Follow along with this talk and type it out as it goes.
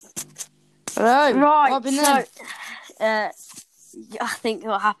Hello. Right, What happened then? I think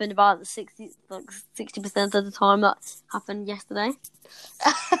what happened about 60% of the time that happened yesterday.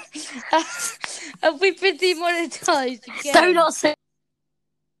 Have we been demonetized again? Do not say.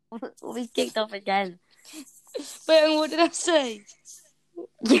 We'll be kicked off again. Wait, what did I say?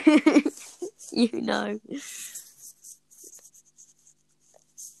 You know.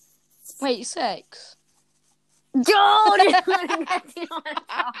 Wait, sex? John!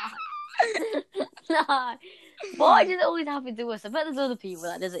 No. Why does it always happen to us? I bet there's other people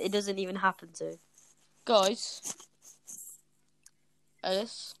that it doesn't even happen to. Guys.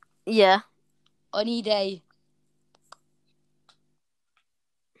 Alice? Yeah. I need a...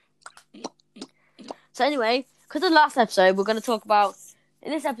 So anyway, because of the last episode, we're going to talk about...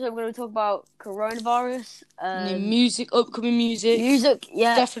 In this episode, we're going to talk about coronavirus. Music, upcoming music. Music,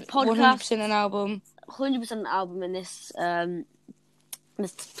 yeah. Definitely Podcast. 100% an album. 100% an album in this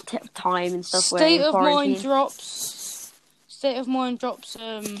time and stuff. State of Mind drops. State of Mind drops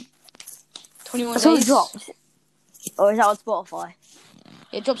 21 so days. It drops? Or is that on Spotify?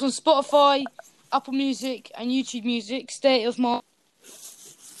 It drops on Spotify, Apple Music, and YouTube Music. State of Mind.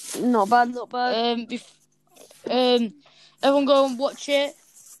 Not bad, not bad. Everyone go and watch it.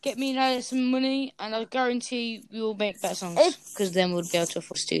 Get me and Alice some money, and I guarantee we will make better songs. Because then we'll be able to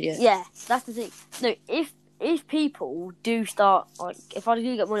afford studio. Yeah, that's the thing. No, if people do start, like, if I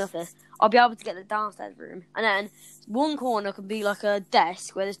do get money off this, I'll be able to get the downstairs room, and then one corner can be like a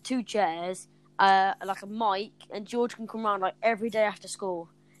desk where there's 2 chairs, like a mic, and George can come around like every day after school.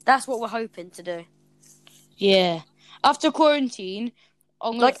 That's what we're hoping to do. Yeah. After quarantine,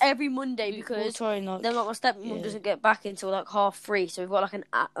 like every Monday, because then my stepmom doesn't get back until like 3:30, so we've got like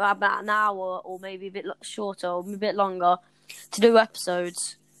about an hour or maybe a bit shorter or a bit longer to do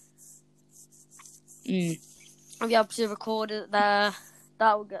episodes. I'll be able to record it there.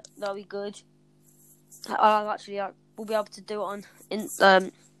 That'll be good. We'll be able to do it on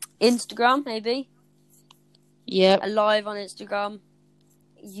Instagram maybe. Yeah. Live on Instagram,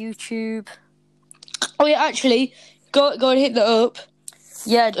 YouTube. Oh yeah, actually, go and hit that up.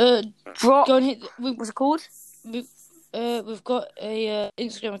 Yeah, drop. Go and hit. What's it called? We've got a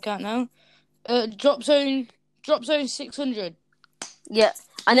Instagram account now. Drop Zone 600. Yeah,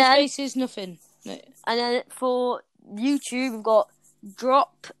 and then space is nothing. No. And then for YouTube, we've got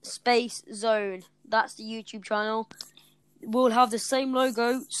Drop Space Zone. That's the YouTube channel. We'll have the same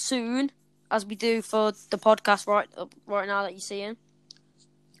logo soon as we do for the podcast right now that you're seeing.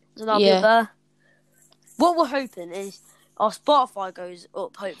 So that'll be there. What we're hoping is our Spotify goes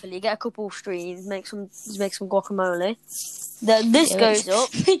up, hopefully, get a couple of streams, make some guacamole. Then this goes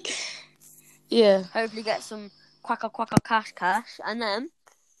up. Yeah. Hopefully get some quacker cash, and then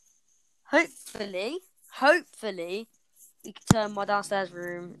hopefully we can turn my downstairs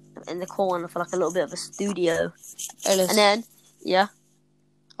room in the corner for like a little bit of a studio. Ellis. And then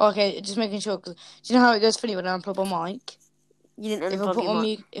okay, just making sure, because do you know how it goes funny when I unplug my mic? You didn't unplug your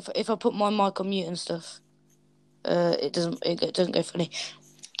mic. If I put my mic on mute and stuff. It doesn't go funny.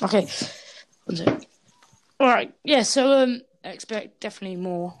 Okay. Alright, yeah, so expect definitely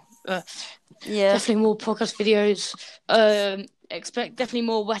more definitely more podcast videos. Expect definitely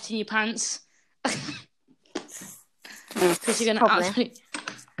more wet in your pants. Because you're gonna actually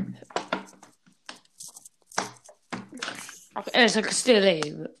okay, so I can still hear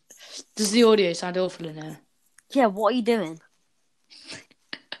you, but does the audio sound awful in here? Yeah, what are you doing?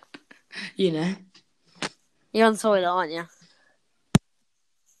 You know. You're on the toilet, aren't you?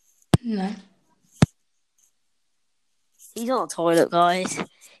 No. He's on the toilet, guys.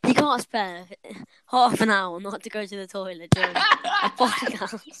 He can't spare half an hour not to go to the toilet during a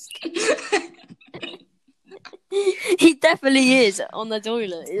podcast. He definitely is on the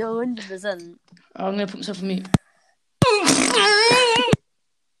toilet. 100%. I'm going to put myself on mute.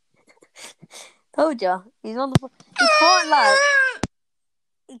 Told ya. He's on the...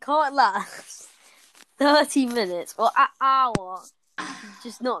 He can't last 30 minutes or an hour.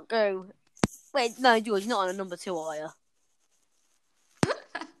 Just not go... Wait, no, George, you're not on a number 2, are you?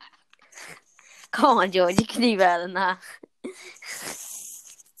 Come on, George, you can do better than that.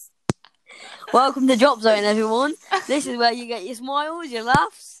 Welcome to Drop Zone, everyone. This is where you get your smiles, your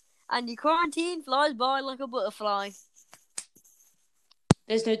laughs, and your quarantine flies by like a butterfly.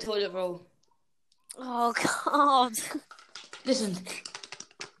 There's no toilet roll. Oh, God. Listen.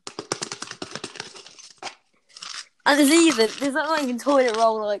 And there's not even toilet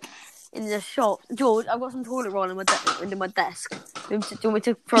roll, like, in the shop. George, I've got some toilet roll in my desk. Do you want me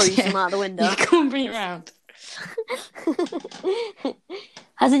to throw you some out the window? You come bring it round.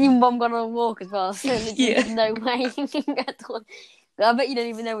 Hasn't your mum gone on a walk as well? So yeah. There's no way you can go I bet you don't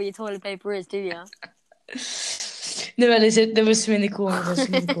even know where your toilet paper is, do you? No, Ellis, there was some in the corner.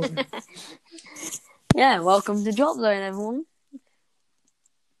 Yeah, welcome to Drop Zone, everyone.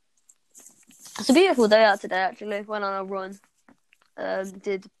 It's a beautiful day out today, actually. Went on a run.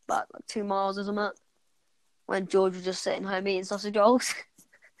 Did about 2 miles or something. When George was just sitting home eating sausage rolls.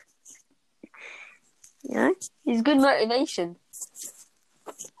 You know? It's good motivation.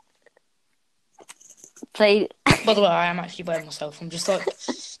 Played. By the way, I am actually by myself. I'm just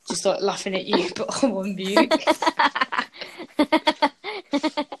laughing at you, but I'm on mute.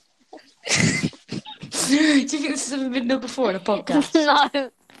 Do you think this has ever been done before in a podcast? No.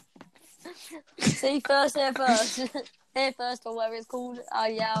 See, first, here first. Here first, or whatever it's called. Oh,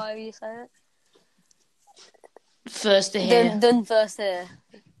 yeah, however you say it. First to hear. Done first here.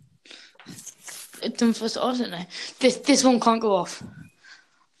 Done first. I don't know. This one can't go off.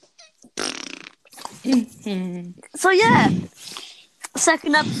 So yeah,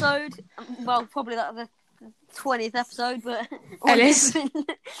 second episode. Well, probably like the 20th episode, but Ellis.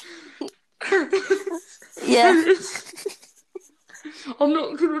 Yeah. I'm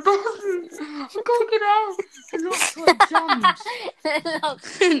not gonna die. I can't get out. It looks like jams.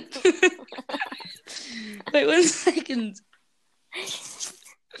 Wait 1 second.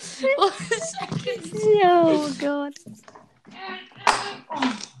 1 second. Oh god.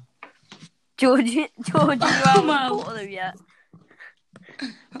 George, you haven't caught them yet.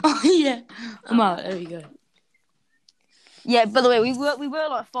 Oh yeah, I'm out. There we go. Yeah. By the way, we were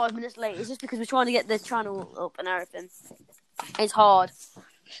like 5 minutes late. It's just because we're trying to get the channel up and everything. It's hard.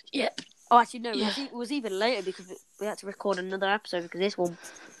 Yep. Oh, actually, no. Yeah. It was even later because we had to record another episode because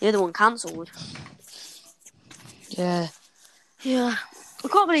the other one cancelled. Yeah. Yeah. I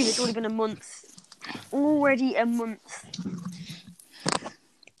can't believe it's already been a month. Already a month.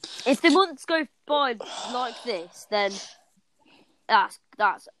 If the months go by like this, then that's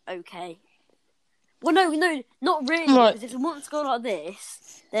okay. Well, no, not really. Right. Because if the months go like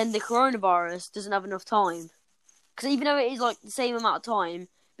this, then the coronavirus doesn't have enough time. Because even though it is like the same amount of time,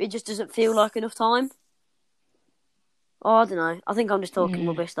 it just doesn't feel like enough time. Oh, I don't know. I think I'm just talking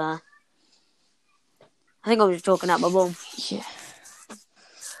rubbish there. I think I'm just talking out my bum. Yeah.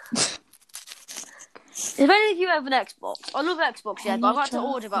 If any of you have an Xbox, I love Xbox, yeah, but I've had to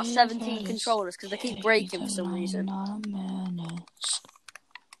order about 17 controllers because they keep breaking for some reason.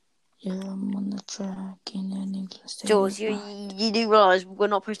 George, you do realise we're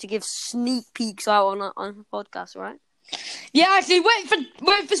not supposed to give sneak peeks out on a podcast, right? Yeah, actually, wait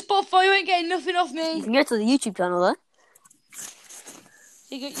for Spotify. You ain't getting nothing off me. You can go to the YouTube channel though.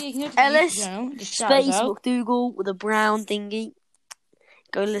 You can go to Ellis, the YouTube channel. Just shout us out. Facebook Dougal with a brown thingy.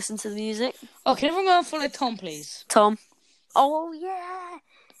 Go listen to the music. Oh, can everyone go and follow Tom, please? Tom. Oh yeah,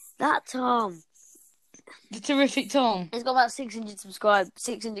 that Tom. The terrific Tom. He's got about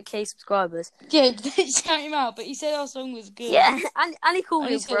 600k subscribers. Yeah, shout him out. But he said our song was good. Yeah, and he called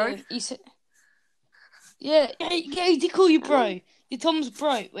me bro. He said, yeah, he did call you bro. Your Tom's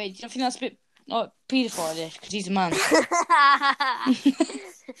bro. Wait, do you think that's a bit like paedophile-ish? Because he's a man.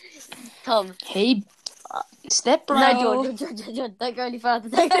 Tom. Hey, step bro. No, George, don't go any further.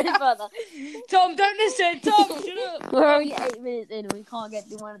 Tom, don't listen. Tom, shut up. We're only 8 minutes in and we can't get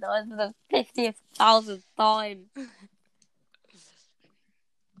to one of those for the 50,000th time.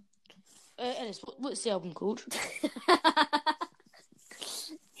 Ellis, what's the album called?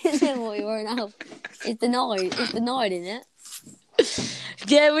 Isn't it what you were now? It's denied. It's denied, isn't it?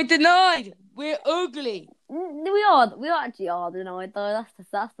 Yeah, we're denied. We're ugly. We are. We actually are denied, though.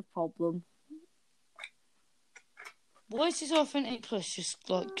 That's the problem. Why is this Authentic Plus just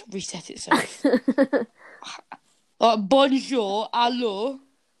like reset itself? Like bonjour, hello.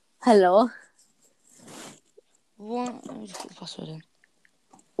 Hello. What? Let me just put the password in.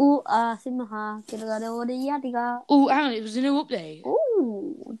 Oh, hang on, it was a new update.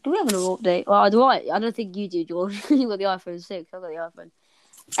 Ooh, do we have a new update? Well, do I? I don't think you do, George. You got the iPhone 6. I've got the iPhone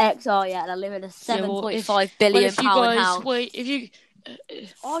XR. Yeah, and I live in a 7.5 billion pound house. Wait, if you.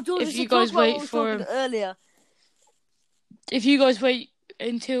 George, if you guys wait for earlier. If you guys wait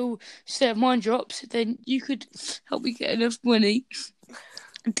until State of Mind drops, then you could help me get enough money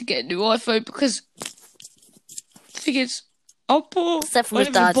to get a new iPhone because the thing is, I'm poor. Except for his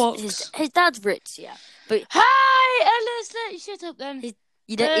dad. His dad's rich, yeah. But hi, Ellis, shut up then.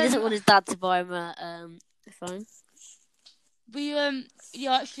 He doesn't want his dad to buy him a phone. We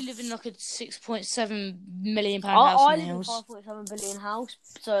actually live in like a £6.7 million house. I live in a 5.7 billion house.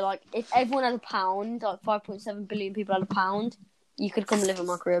 So like, if everyone had a pound, like 5.7 billion people had a pound, you could come live in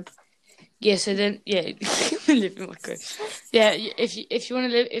my crib. Yeah. So then, yeah, live in my crib. Yeah. If you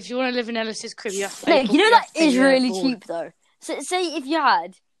want to live in Ellis's crib, you have to pay. No, you know that is really cheap though. So, say if you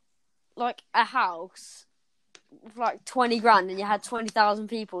had like a house for like 20 grand and you had 20,000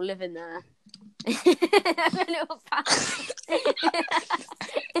 people living there. A little pound.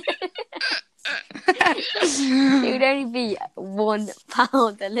 It would only be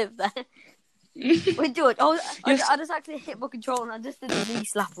 £1 to live there. Wait, George, I just actually hit my control and I just did a knee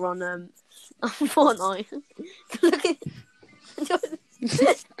slapper on Fortnite. Look at George.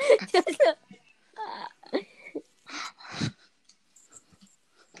 George, look.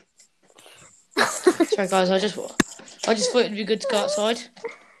 Sorry, guys. I just thought it'd be good to go outside.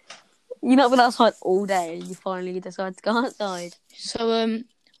 You've not been outside all day and you finally decide to go outside. So,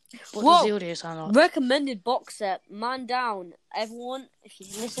 what does the audio sound like? Recommended box set, man down. Everyone, if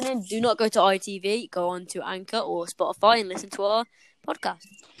you're listening, do not go to ITV. Go on to Anchor or Spotify and listen to our podcast.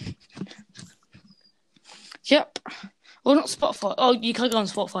 Yep. Well, not Spotify. Oh, you can go on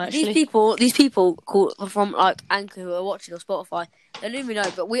Spotify, actually. These people from like Anchor who are watching or Spotify, they don't even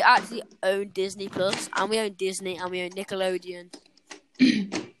know, but we actually own Disney Plus, and we own Disney, and we own Nickelodeon.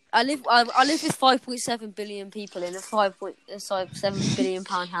 I live with 5.7 billion people in a 5.7 billion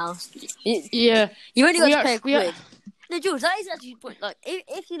pound house. Yeah. You only got to pay a quid. No, George, that is actually the point. Like,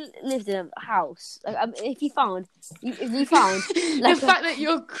 if you lived in a house, like, if you found, like, the fact that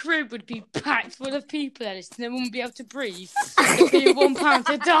your crib would be packed full of people, Ellis, and they wouldn't be able to breathe, it'd be £1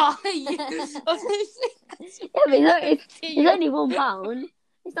 to die. Yeah, but it's only £1.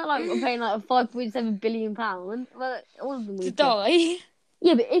 It's not like we're paying like £5.7 billion. Well, all of them to die.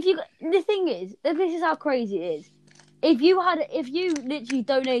 Yeah, but the thing is, this is how crazy it is. If you literally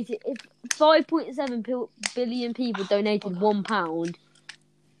donated, if 5.7 billion people donated £1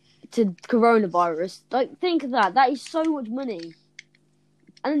 to coronavirus, like, think of that. That is so much money.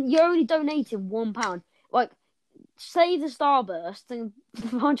 And you're only donating £1. Like, save the starburst and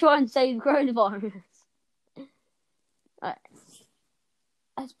I'll try and save the coronavirus.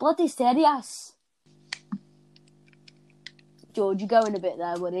 It's bloody serious. George, you're going a bit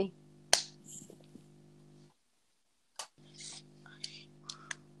there, buddy.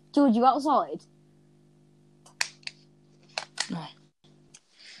 George, you outside? No.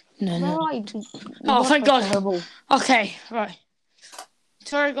 Where are you? Oh, thank God. Terrible. Okay, right.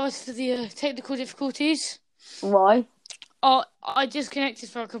 Sorry, guys, for the technical difficulties. Why? Oh, I disconnected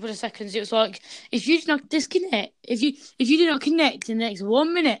for a couple of seconds. It was like, if you do not disconnect, if you do not connect in the next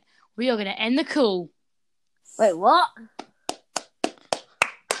 1 minute, we are going to end the call. Wait, what?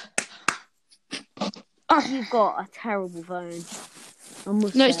 You've got a terrible phone.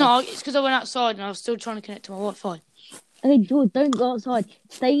 No, it's not. It's because I went outside and I was still trying to connect to my Wi-Fi. Okay, George, don't go outside.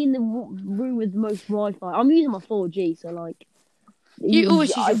 Stay in the room with the most Wi-Fi. I'm using my 4G, so like... You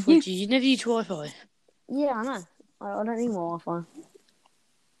always use your 4G. You never use Wi-Fi. Yeah, I know. I don't need more Wi-Fi.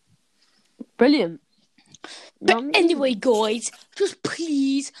 Brilliant. But anyway, guys, just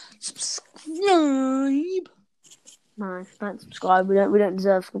please subscribe. No, don't subscribe. We don't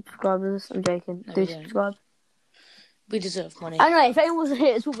deserve subscribers. I'm joking. No, do subscribe. We deserve money. Anyway, if anyone wants to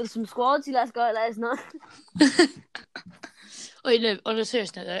hit us up with some squads, let us know. Wait, no, on a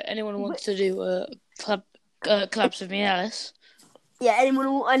serious note, though, anyone wants to do collabs with me and Alice? Yeah,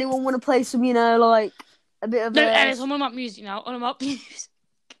 anyone want to play some, like, a bit of... No, Alice, I'm on up music now. On up music.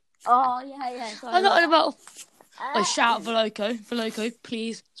 Oh, yeah. Sorry, I'm not on about... shout out Veloco,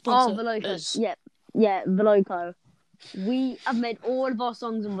 please sponsor us. Yeah, Veloco. We have made all of our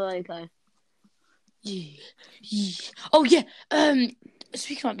songs on Veloco. Yeah. Oh, yeah.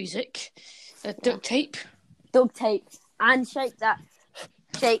 Speaking about music, duct tape. And shake that.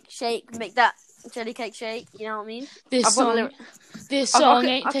 Shake, make that jelly cake shake. You know what I mean? This song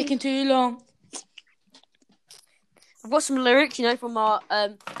ain't taking too long. I've got some lyrics, from our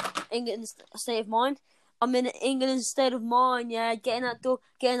England State of Mind. I'm in an England state of mind, yeah. Getting that dough.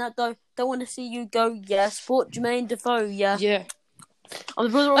 Don't want to see you go, yeah. Sport Jermaine Defoe, yeah. Yeah. I'm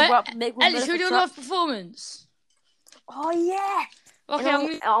the brother of rap. Make one Ellie, should we do a live performance? Oh, yeah. Okay,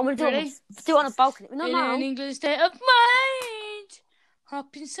 I'm going to do it on a balcony. No, in no. an England state of mind.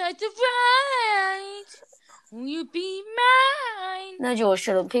 Hop inside the ride. Will you be mine? No, George,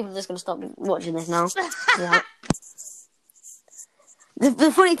 shut up. People are just going to stop watching this now. Yeah.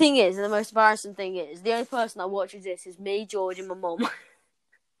 The funny thing is, and the most embarrassing thing is, the only person that watches this is me, George, and my mum.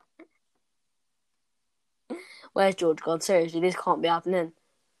 Where's George gone? Seriously, this can't be happening.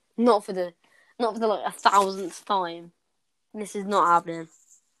 Not for the 1,000th time. This is not happening.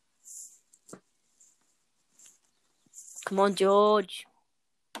 Come on, George.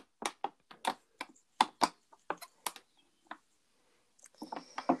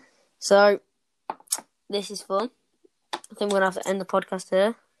 So, this is fun. I think we're going to have to end the podcast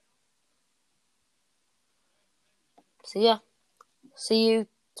here. So, yeah. See you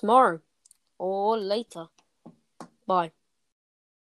tomorrow or later. Bye.